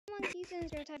Monkey,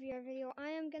 since you're type of your video, I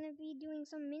am gonna be doing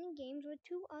some mini games with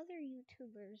 2 other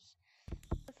YouTubers.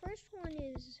 The first one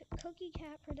is Cookie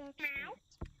Cat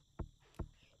Productions.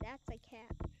 That's a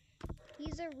cat.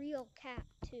 He's a real cat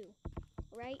too,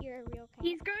 right? You're a real cat.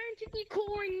 He's going to be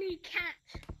calling me cat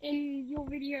in your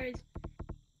videos.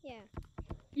 Yeah.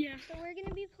 Yeah. So we're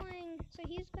gonna be playing. So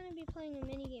he's gonna be playing a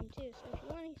mini game too. So if you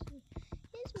want to see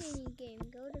his mini game,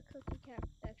 go to Cookie Cat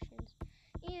Productions.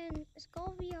 And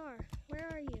Skull VR, where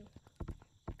are you?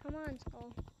 Come on,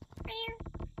 Skull.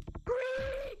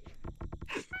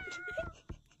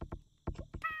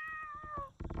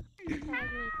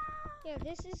 Yeah,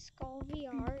 this is Skull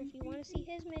VR. If you want to see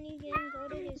his mini game, go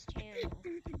to his channel.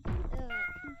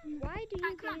 Why do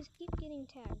you guys keep getting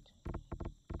tagged?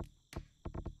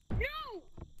 No!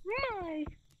 Why?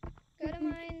 Go to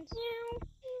mine.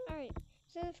 Alright,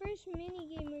 so the first mini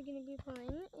game we're going to be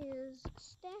playing is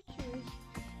statues.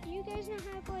 Do you guys know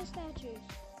how to play statues?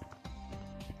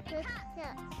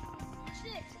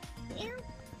 Yeah.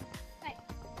 Right.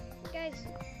 Guys.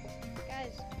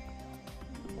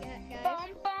 Bum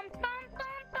bum bum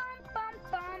bum bum bum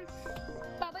bum.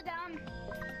 Bubba dum.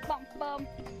 Bum bum.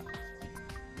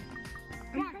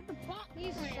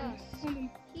 He's sus.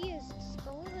 He is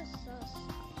Skull is sus.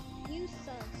 You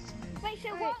sus. Wait, so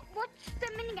right. what's the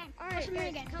minigame?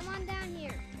 Alright, guys, come on down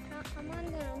here. Come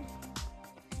on down.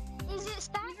 Is it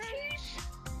statues?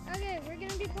 Okay, we're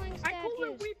gonna be playing statues. I call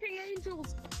them weeping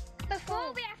angels.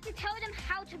 Before we have to tell them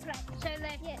how to play. So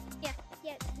like, yes. I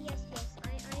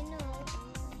know.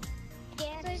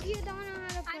 Yes. So if you don't know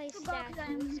how to play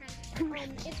statues,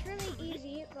 it's really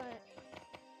easy, but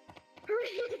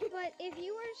if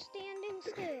you are standing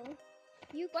still,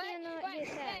 you cannot get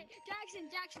tagged.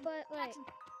 Jackson. But like,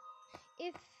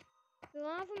 if the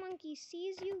lava monkey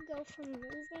sees you go from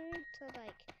moving to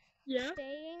like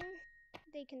staying,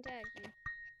 they can tag you.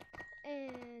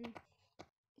 And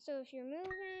so if you're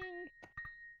moving,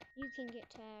 you can get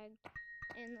tagged.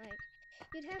 And like,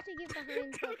 you'd have to get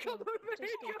behind something to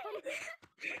stay.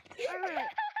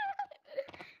 Alright.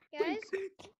 Guys,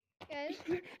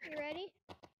 you ready?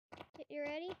 You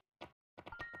ready?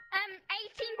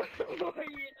 18.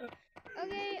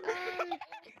 Okay,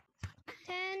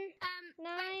 10,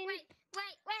 9. Wait.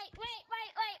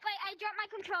 I dropped my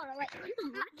controller. Wait.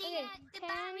 The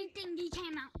Barbie thingy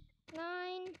came out.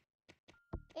 9,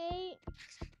 8,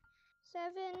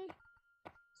 7,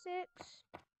 6,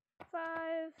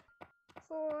 5,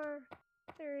 4,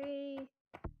 3,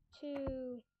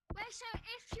 2. Wait, so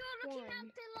if you're looking at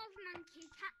the lava monkey,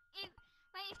 if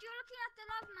you're looking at the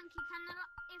lava monkey,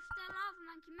 if the lava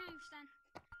monkey moves, then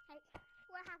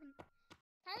what happened?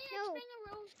 Can you explain the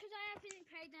rules? Because I haven't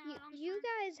played in a long time. You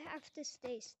guys have to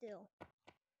stay still.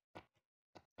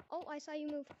 Oh, I saw you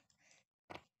move.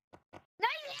 No,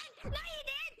 you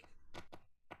did!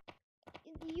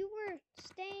 You were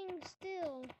staying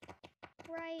still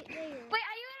right there. Wait,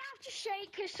 are you allowed to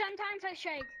shake? Because sometimes I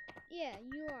shake. Yeah,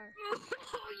 you are.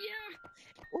 Oh, yeah.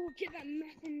 Oh, get that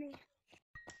meth in me.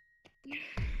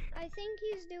 I think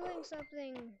he's doing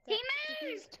something. He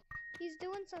moved! He's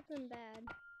doing something bad.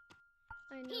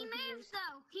 I know he moved,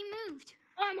 though. He moved.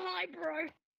 I'm high, bro.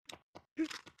 He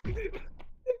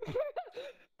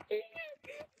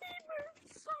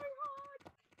moved so hard.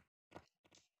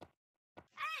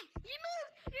 Hey, you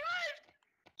moved!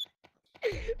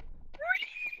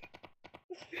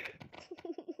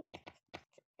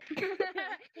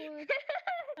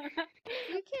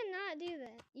 You cannot do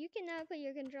that. You cannot put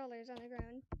your controllers on the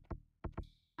ground.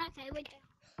 Okay, wait.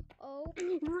 Oh. What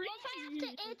if I have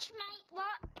to itch my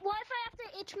what if I have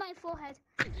to itch my forehead?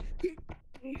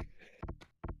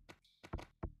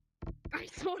 I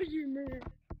saw you move.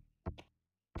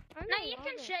 No, you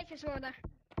can shake as well though.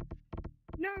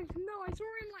 No, I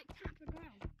saw him like tap the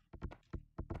ground.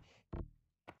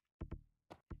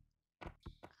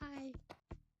 Hi.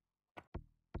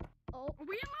 Oh. Are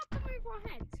we allowed to move our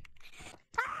heads?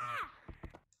 Ah!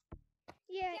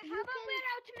 Yeah, how about we're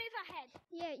allowed to move our head?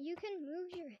 Yeah, you can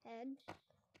move your head.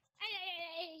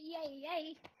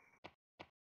 Hey.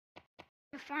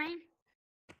 You're fine.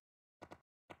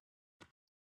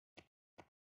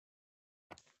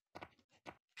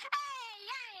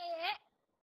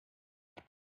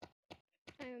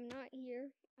 I am not here.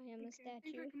 I am a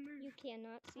statue. You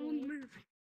cannot see me. Move.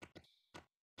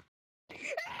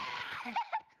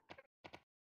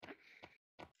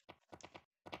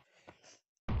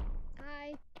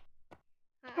 Hi.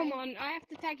 Come on, I have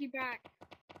to tag you back.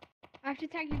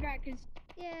 Because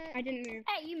I didn't move.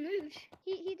 Hey, you moved.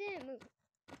 He didn't move.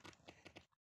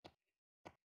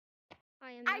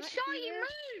 I saw you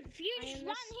move. You just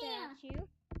run here.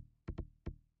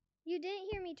 You didn't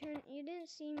hear me turn. You didn't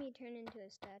see me turn into a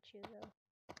statue though.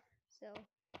 So.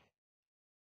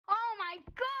 Oh my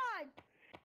god!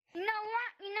 You know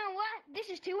what? You know what? This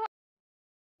is too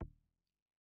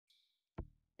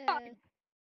hard.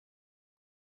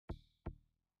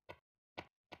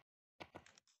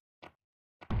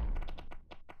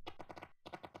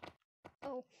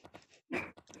 Oh.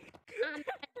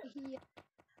 Yeah.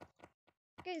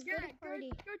 Guys, go to party.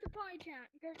 Go to party chat.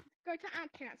 Go to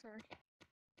app chat, sorry.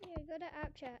 Yeah, go to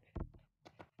app chat.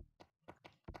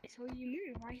 I saw you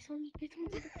move. I saw you get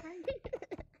onto the party.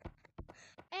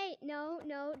 Hey, no,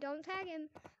 don't tag him.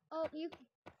 Oh, you.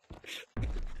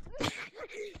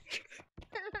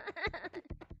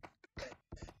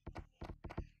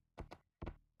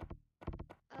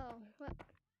 Oh, what?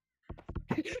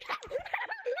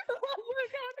 Oh my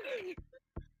god!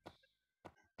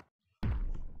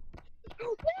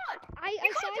 What?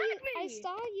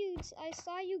 I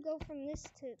saw you go from this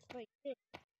to like this.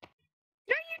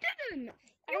 No, you didn't.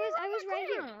 I was right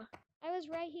here. I was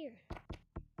right here.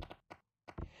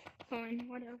 Fine,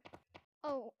 whatever.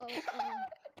 Oh, I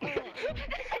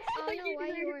don't know why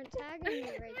you weren't tagging me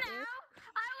right there. No,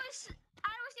 I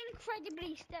was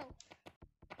incredibly still.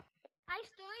 I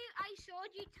saw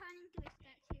you turn into a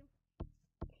statue.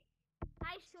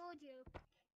 I saw you.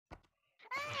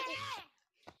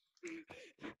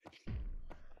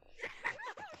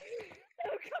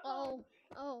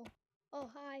 Oh,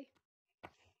 hi.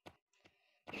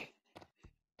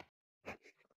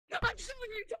 I saw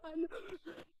you turn.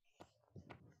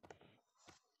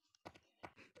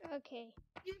 Okay.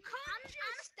 You can't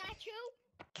statue.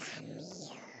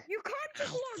 You can't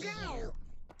just log out.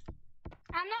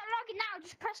 I'm not logging out.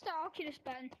 Just press the Oculus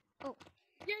button. Oh.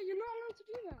 Yeah, you're not allowed to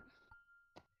do that.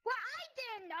 Well, I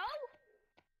didn't know.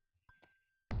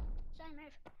 Same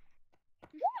move.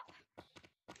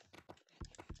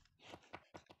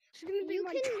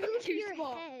 What? You can move your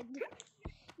head.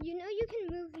 You know you can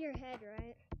move your head,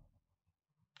 right?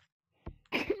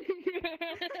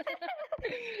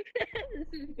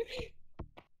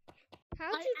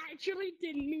 I actually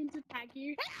didn't mean to tag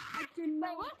you. I didn't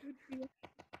know what?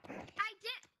 I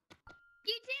did.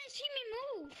 You didn't see me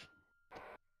move.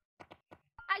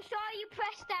 I saw you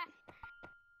press that.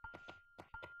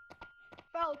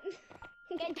 Bro,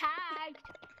 get tagged.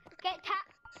 Get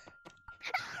tagged.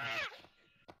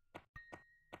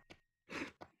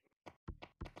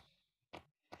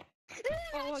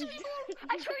 I saw you move.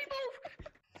 I saw you move.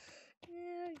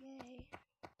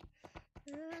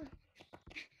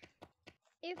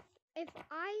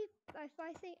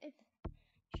 Okay.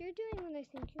 If you're doing what I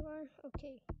think you are,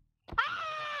 okay.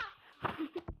 Ah!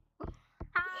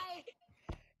 Hi.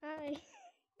 Hi.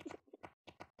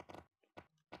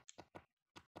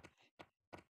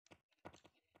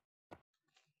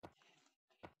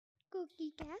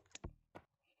 Cookie cat.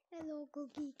 Hello,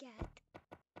 Cookie cat.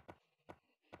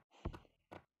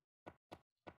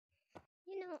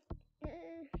 You know,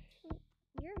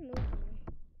 you're moving.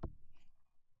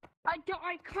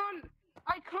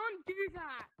 I can't do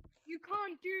that. You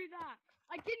can't do that.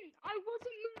 I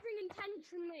wasn't moving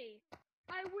intentionally.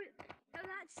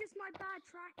 That's just my bad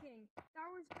tracking. That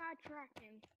was bad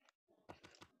tracking.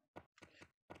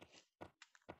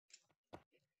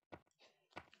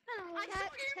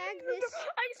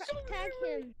 Tag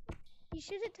him. You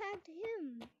should have tagged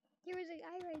him. There was a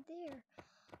guy right there.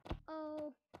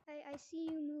 Oh, I see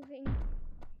you moving.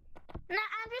 No,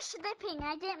 I'm just slipping.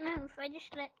 I didn't move. I just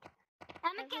slipped.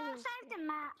 I'm gonna get outside the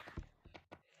map.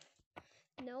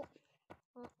 Nope.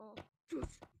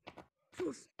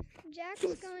 Jack's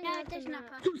going out the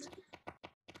map. I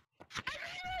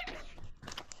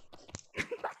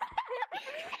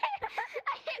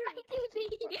hit my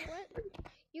TV. What?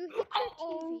 You hit your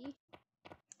TV?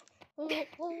 Oh.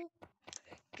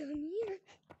 Come here.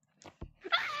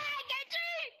 Get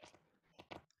it!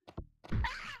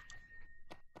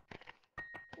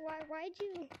 Why'd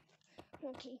you?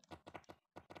 Okay.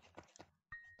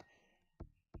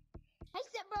 Hey,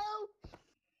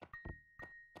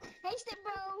 step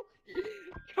bro.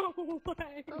 Go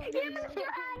away. You moved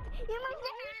your hand. You moved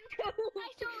your hand. I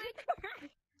saw it.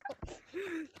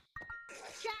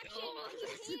 Jackson,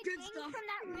 if you hear things from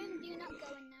that room, do not go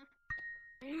in there.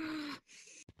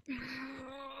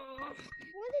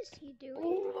 What is he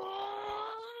doing?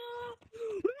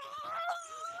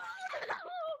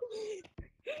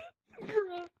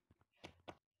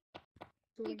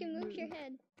 You can move your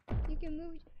head. You can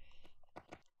move.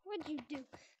 What'd you do?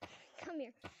 Come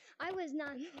here. I was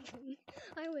not moving.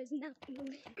 No!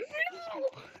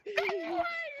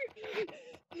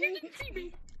 You didn't see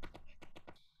me.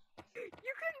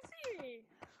 You couldn't see me.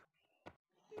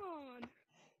 Come on.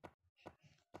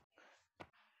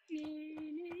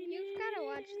 You've got to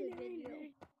watch the video.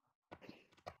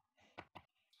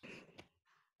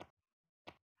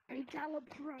 And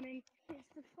Gallop's running. It's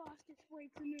the fastest way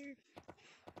to move.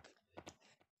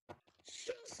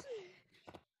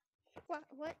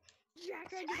 What?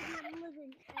 Jack, I gotta be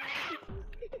living.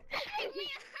 Take me.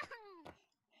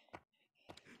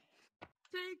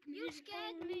 You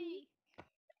scared me.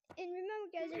 And remember,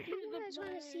 guys, if you guys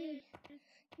want to see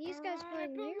these guys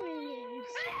playing their minigames,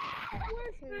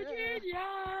 West Virginia.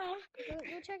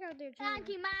 go check out their channel. Thank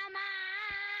you, Mama.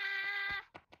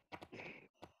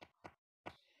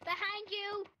 Behind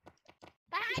you.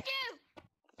 Behind you.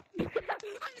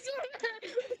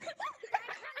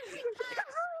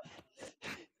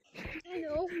 I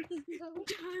know.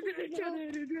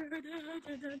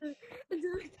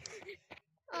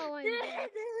 Oh, I know.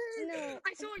 No.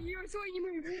 I saw you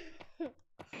move.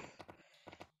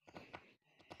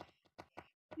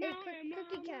 Hey,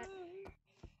 Cookie Cat.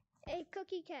 Hey,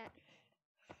 Cookie Cat.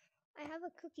 I have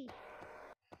a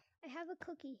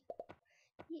cookie.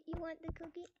 You want the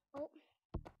cookie? Oh.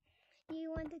 You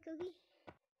want the cookie?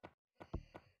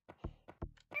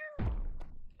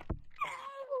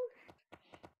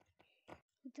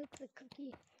 He took the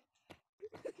cookie.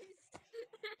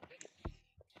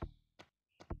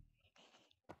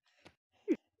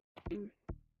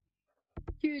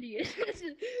 Curious.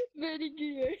 Very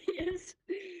curious.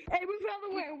 Hey, we found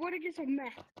the way. I want to get some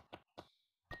meth.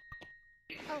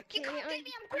 Okay, You can't get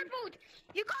me, I'm crippled!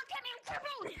 You can't get me, I'm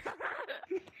crippled!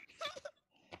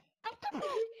 I'm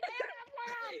crippled! I don't have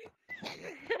one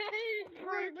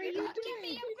arm! Were you Get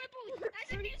me, I'm crippled!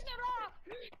 That's against the law!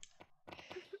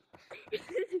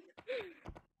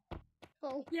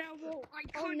 Oh. Yeah, well, I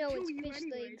can't Oh no, kill it's you fish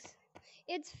anyways. legs.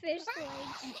 It's fish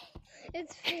legs.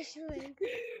 It's fish legs.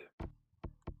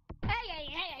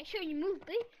 Hey, show you move,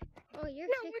 babe. Oh, you're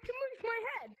No, we can move my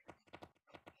head.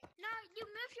 No, you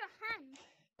move your hand.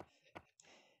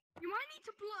 You might need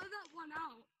to blur that one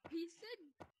out. He said...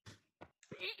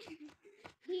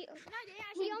 He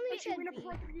only said B.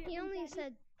 He only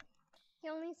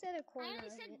said a corner I only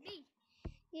of said it. B.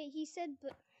 Yeah, he said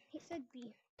B.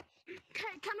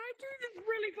 Can I do this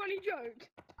really funny joke?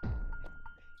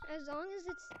 As long as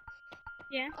it's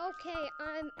Yeah. okay,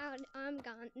 I'm out. I'm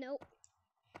gone. Nope.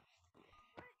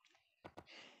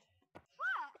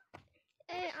 What?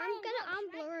 Hey, I'm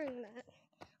blurring that.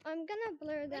 I'm gonna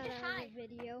blur that out of the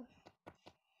video.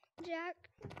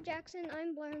 Jackson,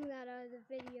 I'm blurring that out of the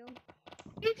video.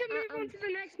 We need to move on to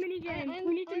the next minigame.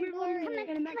 We need to move on to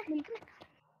the next minigame.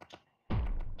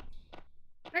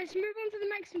 Let's move on to the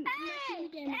next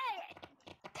minigame. Hey!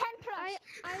 10 plus.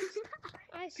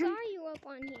 I saw you up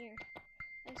on here.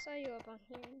 And Can we No, move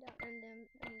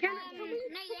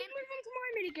on to my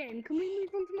minigame? Can we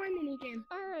move on to my minigame?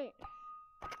 Alright.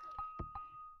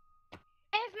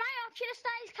 If my option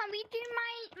stays, can we do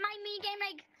my mini game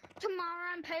like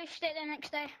tomorrow and post it the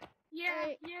next day?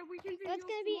 Yeah, yeah, we can do. That's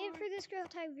gonna be it for this Girl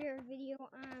Type VR video.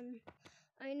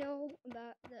 I know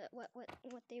about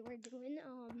what they were doing.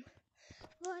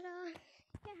 But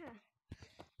yeah.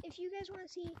 If you guys want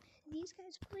to see these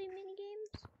guys play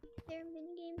their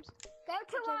minigames, Go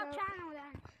to our channel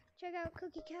then. check out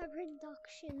Cookie Cat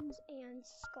Productions and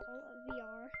Skull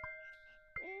VR.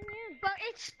 And yeah. Well,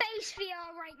 it's Space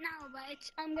VR right now, but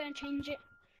I'm gonna change it.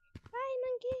 Bye,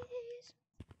 monkey.